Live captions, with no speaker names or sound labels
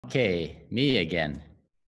Okay, me again.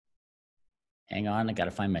 Hang on, I got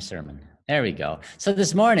to find my sermon. There we go. So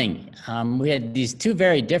this morning, we had these two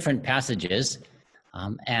very different passages.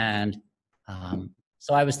 And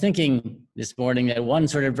so I was thinking this morning that one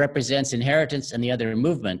sort of represents inheritance and the other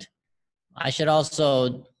movement. I should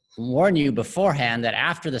also warn you beforehand that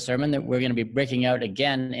after the sermon that we're going to be breaking out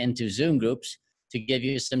again into Zoom groups to give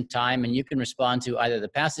you some time, and you can respond to either the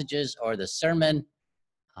passages or the sermon.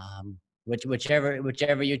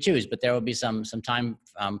 Whichever you choose, but there will be some time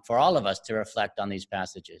for all of us to reflect on these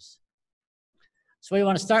passages. So we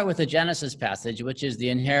want to start with the Genesis passage, which is the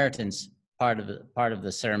inheritance part of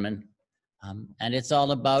the sermon, and it's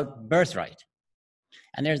all about birthright.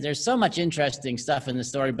 And there's so much interesting stuff in the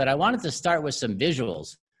story, but I wanted to start with some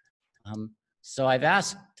visuals. So I've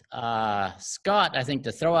asked Scott, I think,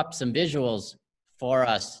 to throw up some visuals for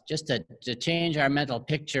us, just to change our mental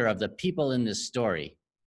picture of the people in this story.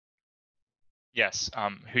 Yes.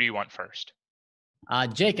 Who do you want first?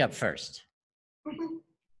 Jacob first.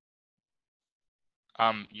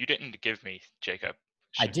 You didn't give me Jacob.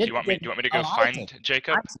 I did. Do you want me to go find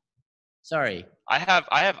Jacob? Sorry. I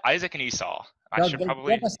have Isaac and Esau. I should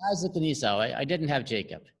probably give us Isaac and Esau. I didn't have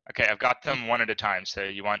Jacob. Okay, I've got them one at a time. So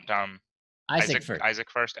you want Isaac first. Isaac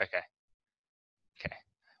first. Okay.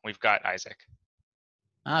 We've got Isaac.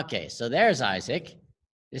 Okay, so there's Isaac.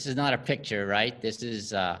 This is not a picture, right? This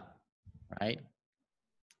is right.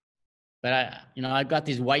 But I've got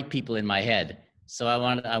these white people in my head, so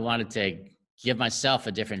I wanted to give myself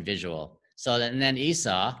a different visual. So then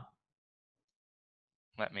Esau.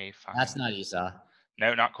 Let me find. That's not Esau.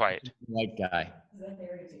 No, not quite. White guy.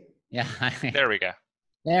 Yeah. There we go.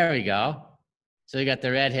 There we go. So we got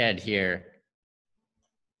the redhead here,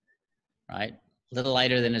 right? A little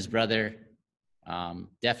lighter than his brother.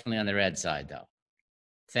 Definitely on the red side, though.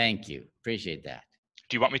 Thank you. Appreciate that.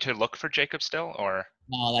 Do you want me to look for Jacob still, or?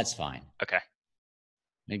 No, that's fine. Okay.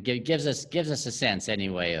 It gives us a sense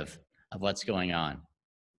anyway of what's going on.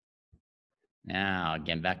 Now,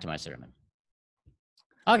 again, back to my sermon.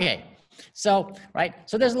 Okay, so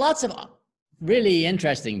there's lots of really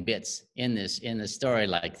interesting bits in this story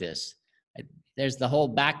like this. There's the whole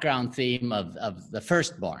background theme of the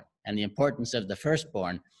firstborn and the importance of the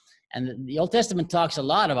firstborn. And the Old Testament talks a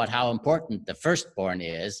lot about how important the firstborn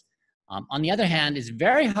is. On the other hand, it's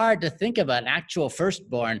very hard to think of an actual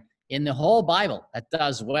firstborn in the whole Bible that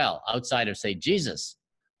does well outside of, say, Jesus.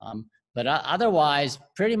 But otherwise,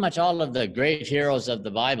 pretty much all of the great heroes of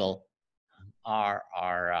the Bible are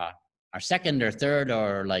second or third,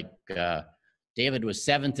 or like David was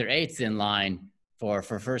seventh or eighth in line for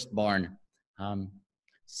firstborn.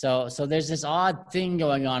 So there's this odd thing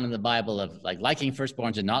going on in the Bible of like liking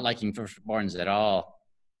firstborns and not liking firstborns at all.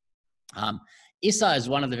 Esau is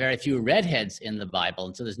one of the very few redheads in the Bible,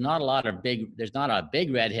 and so there's not a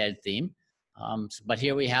big redhead theme. But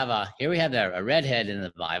here we have a redhead in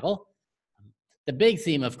the Bible. The big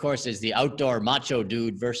theme, of course, is the outdoor macho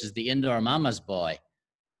dude versus the indoor mama's boy.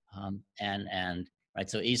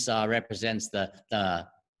 So Esau represents the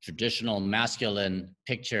traditional masculine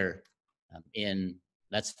picture in,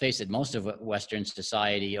 let's face it, most of Western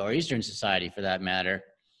society, or Eastern society for that matter,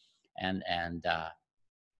 and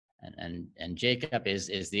Jacob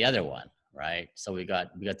is the other one, right? So we got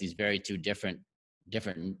these very two different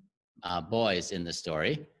boys in the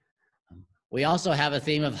story. We also have a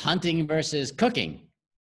theme of hunting versus cooking,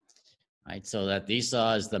 right? So that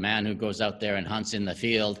Esau is the man who goes out there and hunts in the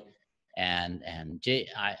field, and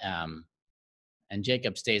Jacob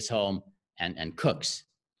stays home and cooks,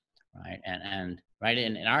 right? And right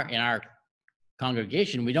in our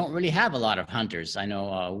congregation, we don't really have a lot of hunters. I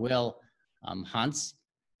know Will hunts.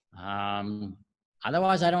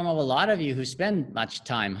 Otherwise, I don't know a lot of you who spend much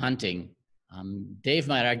time hunting. Dave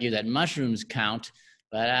might argue that mushrooms count,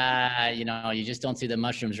 but you just don't see the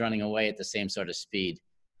mushrooms running away at the same sort of speed.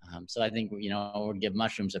 So I think we'll give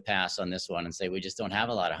mushrooms a pass on this one and say we just don't have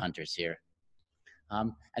a lot of hunters here.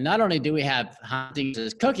 And not only do we have hunting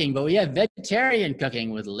as cooking, but we have vegetarian cooking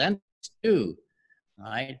with lentil stew,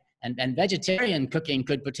 right? And vegetarian cooking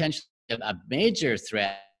could potentially be a major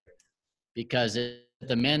threat because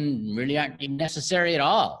the men really aren't even necessary at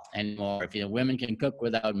all anymore. If women can cook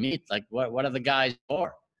without meat, like what are the guys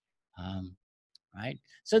for? Right.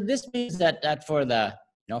 So this means that for the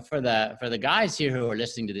guys here who are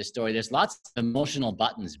listening to this story, there's lots of emotional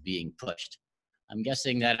buttons being pushed. I'm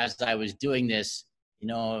guessing that as I was doing this,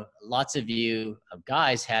 lots of you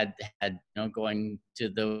guys had going to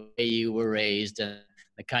the way you were raised and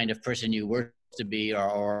the kind of person you were supposed to be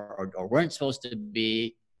or weren't supposed to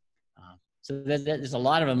be. So there's a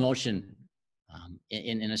lot of emotion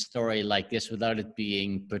in a story like this without it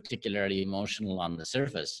being particularly emotional on the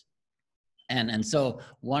surface. And so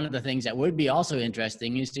one of the things that would be also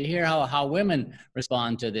interesting is to hear how women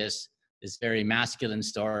respond to this very masculine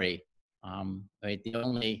story. Right? The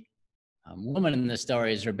only woman in the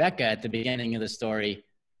story is Rebecca at the beginning of the story,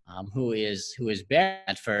 who is barren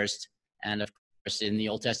at first, and of course in the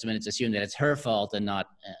Old Testament it's assumed that it's her fault and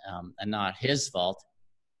not his fault.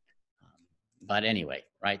 But anyway,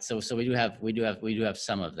 right? So we do have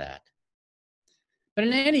some of that. But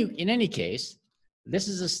in any case, this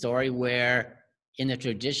is a story where in the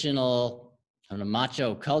traditional kind of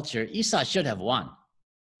macho culture, Esau should have won.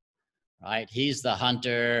 Right? He's the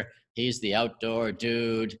hunter, he's the outdoor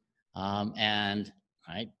dude, and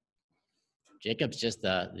right, Jacob's just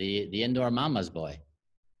the indoor mama's boy.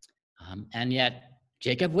 And yet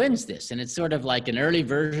Jacob wins this, and it's sort of like an early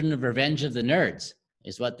version of Revenge of the Nerds,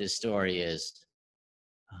 is what this story is.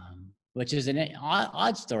 Which is an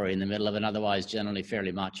odd story in the middle of an otherwise generally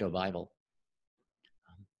fairly macho Bible.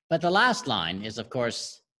 But the last line is, of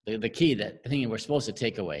course, the key, the thing we're supposed to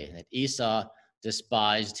take away, that Esau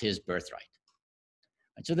despised his birthright.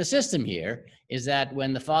 And so the system here is that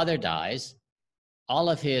when the father dies, all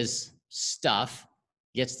of his stuff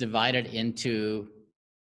gets divided into,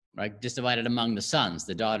 right, just divided among the sons.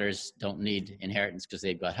 The daughters don't need inheritance because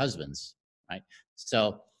they've got husbands, right?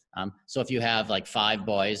 So if you have like 5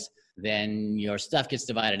 boys, then your stuff gets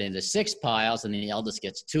divided into 6 piles and the eldest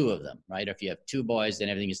gets 2 of them, right? Or if you have 2 boys, then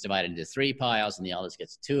everything is divided into 3 piles and the eldest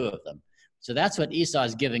gets 2 of them. So that's what Esau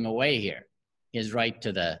is giving away here, his right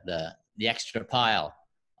to the extra pile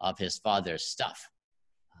of his father's stuff.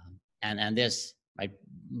 And this, right?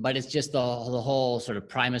 But it's just the whole sort of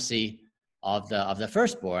primacy of the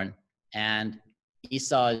firstborn, and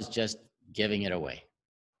Esau is just giving it away.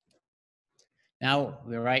 Now,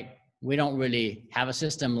 we're right. We don't really have a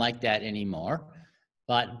system like that anymore,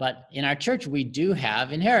 but in our church we do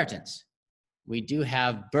have inheritance. We do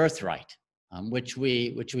have birthright, which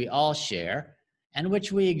we all share, and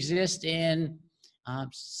which we exist in,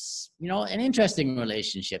 an interesting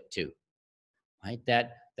relationship to, right?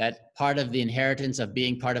 That part of the inheritance of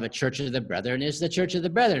being part of a Church of the Brethren is the Church of the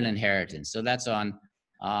Brethren inheritance. So that's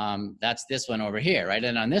that's this one over here, right?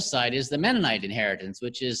 And on this side is the Mennonite inheritance,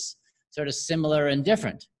 which is sort of similar and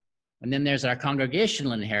different. And then there's our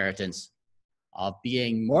congregational inheritance of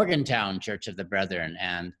being Morgantown Church of the Brethren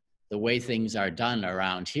and the way things are done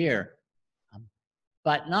around here.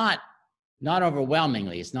 But not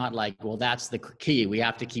overwhelmingly. It's not like, well, that's the key. We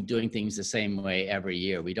have to keep doing things the same way every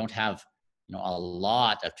year. We don't have, a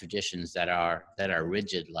lot of traditions that are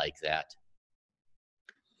rigid like that.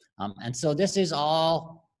 And so this is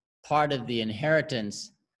all part of the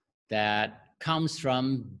inheritance that comes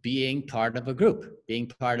from being part of a group, being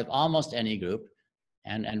part of almost any group.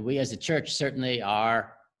 And we as a church certainly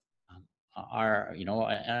are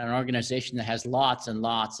an organization that has lots and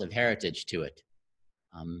lots of heritage to it.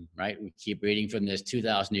 Right? We keep reading from this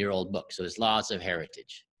 2,000-year-old book, so there's lots of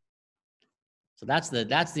heritage. So that's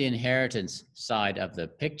the inheritance side of the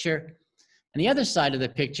picture. And the other side of the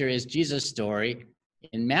picture is Jesus' story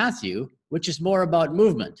in Matthew, which is more about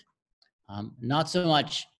movement. Not so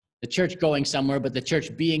much the church going somewhere, but the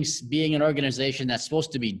church being an organization that's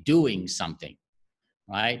supposed to be doing something,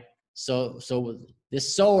 right? So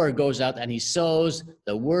this sower goes out and he sows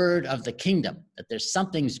the word of the kingdom, that there's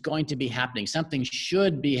something's going to be happening, something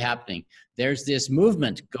should be happening. There's this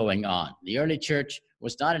movement going on. The early church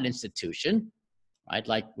was not an institution, right?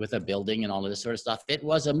 Like with a building and all of this sort of stuff. It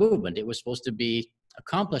was a movement. It was supposed to be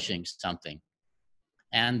accomplishing something.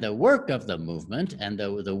 And the work of the movement and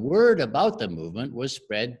the word about the movement was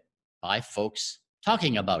spread by folks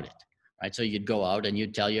talking about it, right? So you'd go out and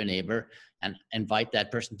you'd tell your neighbor and invite that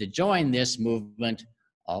person to join this movement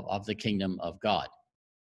of the kingdom of God.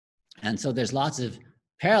 And so there's lots of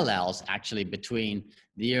parallels actually between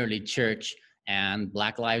the early church and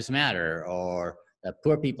Black Lives Matter or the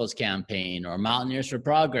Poor People's Campaign or Mountaineers for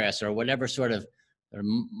Progress or whatever sort of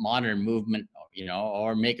modern movement,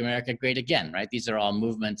 or Make America Great Again, right? These are all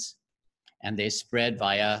movements, and they spread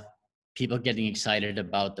via people getting excited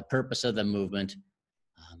about the purpose of the movement,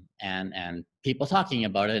 and people talking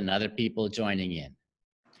about it and other people joining in.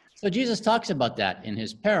 So Jesus talks about that in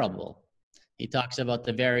his parable. He talks about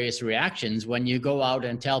the various reactions when you go out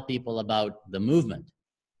and tell people about the movement.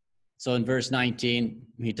 So in verse 19,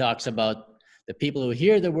 he talks about the people who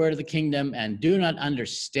hear the word of the kingdom and do not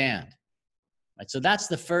understand. Right? So that's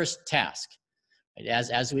the first task. Right?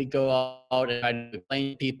 As we go out and try to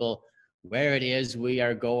explain to people where it is we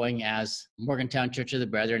are going as Morgantown Church of the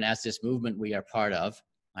Brethren, as this movement we are part of,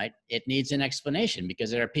 right? It needs an explanation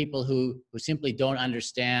because there are people who simply don't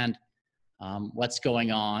understand what's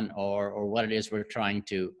going on or what it is we're trying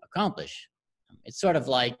to accomplish. It's sort of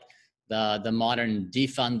like the modern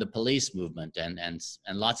defund the police movement, and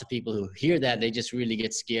lots of people who hear that, they just really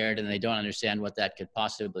get scared and they don't understand what that could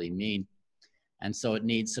possibly mean. And so it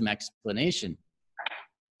needs some explanation.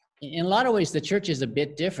 In a lot of ways, the church is a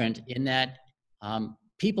bit different in that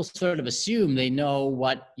people sort of assume they know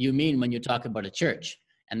what you mean when you talk about a church,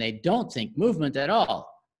 and they don't think movement at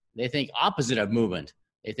all. They think opposite of movement.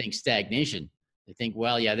 They think stagnation. They think,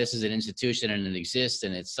 well, yeah, this is an institution and it exists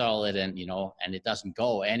and it's solid and, and it doesn't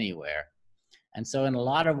go anywhere. And so in a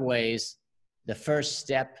lot of ways, the first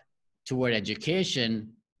step toward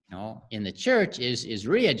education, in the church is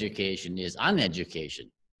re-education, is uneducation.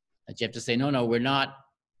 That you have to say, no, we're not,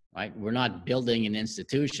 right? We're not building an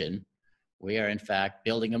institution. We are in fact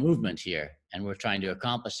building a movement here, and we're trying to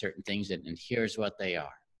accomplish certain things, and here's what they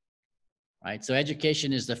are, right? So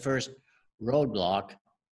education is the first roadblock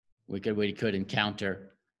we could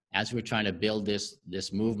encounter as we're trying to build this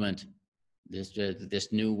movement,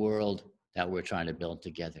 this new world that we're trying to build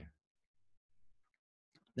together.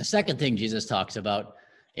 The second thing Jesus talks about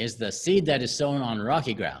is the seed that is sown on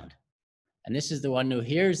rocky ground. And this is the one who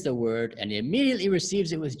hears the word and immediately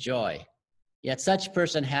receives it with joy. Yet such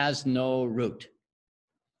person has no root.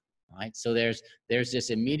 Right? So there's this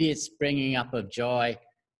immediate springing up of joy,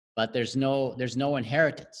 but there's no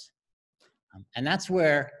inheritance. And that's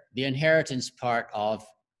where the inheritance part of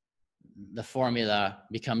the formula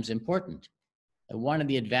becomes important. And one of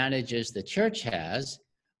the advantages the church has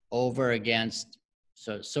over against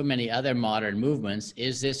so many other modern movements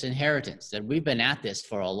is this inheritance, that we've been at this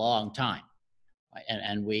for a long time. Right?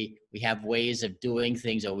 And we have ways of doing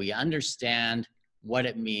things, or we understand what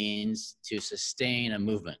it means to sustain a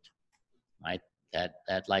movement, right? That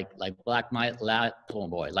like Black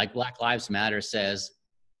Lives Matter says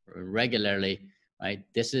regularly, right?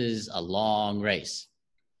 This is a long race,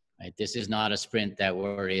 right? This is not a sprint that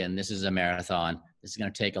we're in. This is a marathon. This is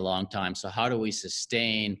going to take a long time. So how do we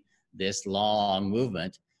sustain this long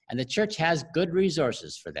movement? And the church has good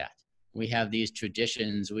resources for that. We have these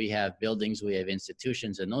traditions, we have buildings, we have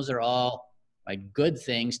institutions, and those are all good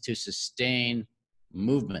things to sustain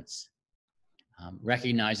movements.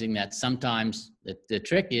 Recognizing that sometimes the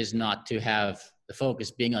trick is not to have the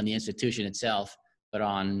focus being on the institution itself, but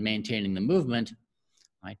on maintaining the movement,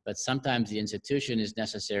 right? But sometimes the institution is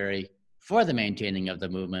necessary for the maintaining of the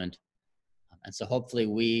movement. And so hopefully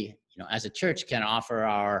we, as a church, can offer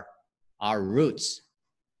our roots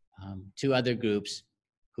to other groups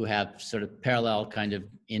who have sort of parallel kind of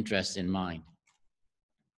interests in mind.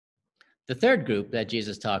 The third group that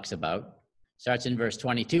Jesus talks about starts in verse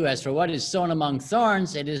 22. As for what is sown among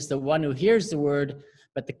thorns, it is the one who hears the word,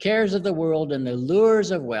 but the cares of the world and the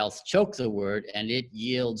lures of wealth choke the word, and it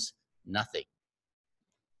yields nothing.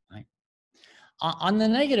 Right? On the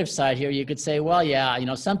negative side here, you could say, well,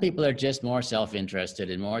 yeah, some people are just more self-interested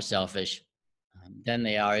and more selfish than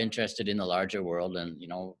they are interested in the larger world, and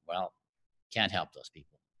can't help those people.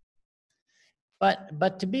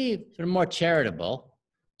 But to be sort of more charitable,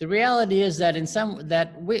 the reality is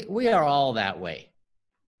that we are all that way,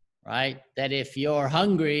 right? That if you're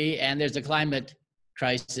hungry and there's a climate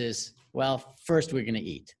crisis, well, first we're going to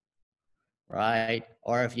eat, right?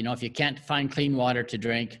 Or if you can't find clean water to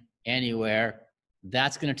drink anywhere,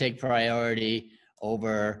 that's going to take priority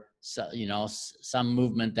over some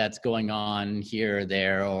movement that's going on here or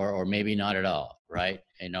there, or maybe not at all, right?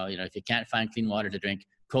 If you can't find clean water to drink,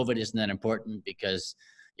 COVID isn't that important because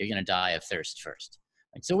you're going to die of thirst first.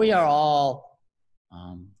 Right? So we are all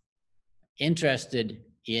interested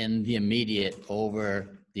in the immediate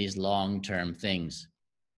over these long-term things.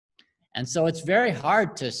 And so it's very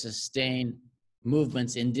hard to sustain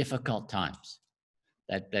movements in difficult times,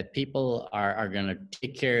 that people are going to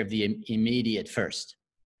take care of the immediate first,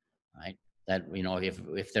 right? That,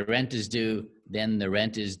 if the rent is due, then the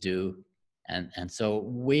rent is due. And so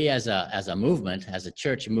we as a movement, as a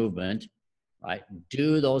church movement, right,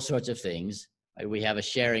 do those sorts of things. Right? We have a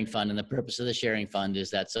sharing fund, and the purpose of the sharing fund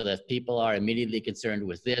is that so that people are immediately concerned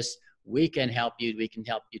with this, we can help you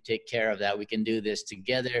take care of that. We can do this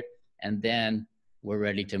together, and then we're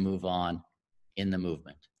ready to move on in the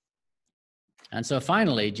movement. And so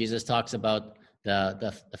finally, Jesus talks about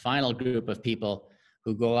the final group of people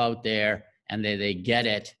who go out there and they get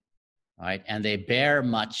it, right, and they bear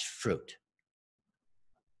much fruit.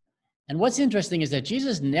 And what's interesting is that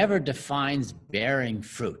Jesus never defines bearing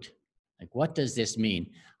fruit. Like, what does this mean?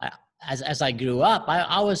 As I grew up, I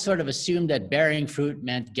always sort of assumed that bearing fruit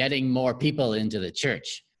meant getting more people into the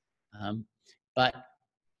church. But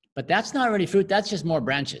that's not really fruit. That's just more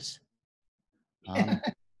branches.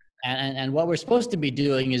 And what we're supposed to be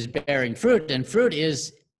doing is bearing fruit, and fruit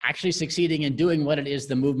is actually succeeding in doing what it is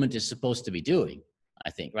the movement is supposed to be doing, I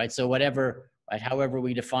think, right? So whatever, right, however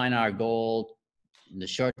we define our goal in the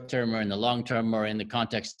short term or in the long term or in the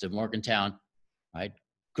context of Morgantown, right?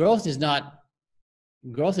 Growth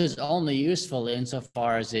is only useful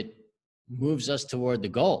insofar as it moves us toward the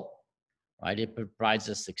goal, right? It provides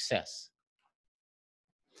us success.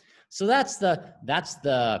 So that's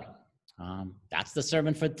the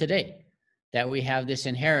sermon for today, that we have this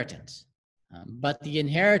inheritance. But the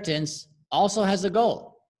inheritance also has a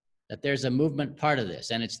goal, that there's a movement part of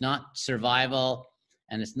this, and it's not survival,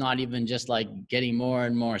 and it's not even just like getting more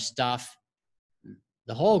and more stuff.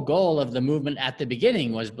 The whole goal of the movement at the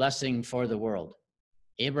beginning was blessing for the world.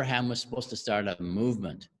 Abraham was supposed to start a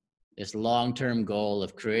movement, this long-term goal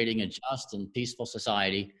of creating a just and peaceful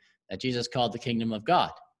society that Jesus called the kingdom of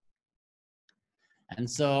God. And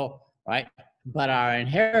so, right, but our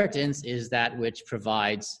inheritance is that which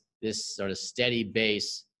provides this sort of steady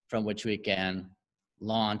base from which we can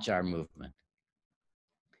launch our movement.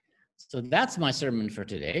 So that's my sermon for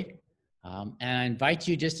today. And I invite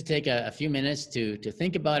you just to take a few minutes to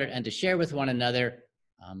think about it and to share with one another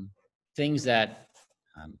things that,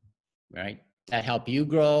 right, that help you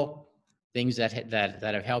grow, things that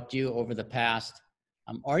have helped you over the past,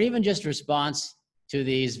 or even just response to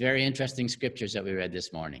these very interesting scriptures that we read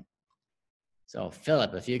this morning. So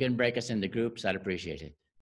Philip, if you can break us into groups, I'd appreciate it.